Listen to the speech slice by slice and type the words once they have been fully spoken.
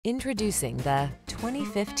Introducing the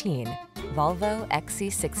 2015 Volvo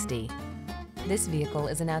XC60. This vehicle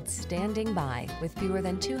is an outstanding buy with fewer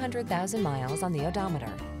than 200,000 miles on the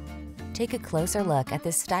odometer. Take a closer look at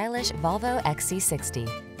this stylish Volvo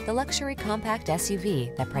XC60, the luxury compact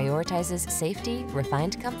SUV that prioritizes safety,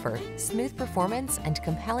 refined comfort, smooth performance, and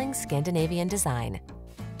compelling Scandinavian design.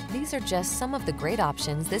 These are just some of the great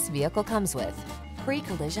options this vehicle comes with: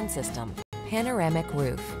 pre-collision system, panoramic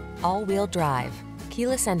roof, all-wheel drive,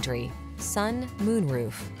 keyless entry, sun,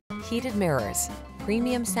 moonroof, heated mirrors,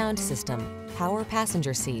 premium sound system, power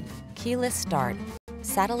passenger seat, keyless start,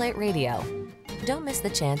 satellite radio. Don't miss the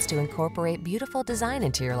chance to incorporate beautiful design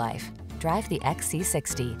into your life. Drive the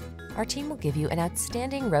XC60. Our team will give you an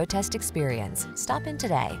outstanding road test experience. Stop in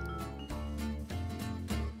today.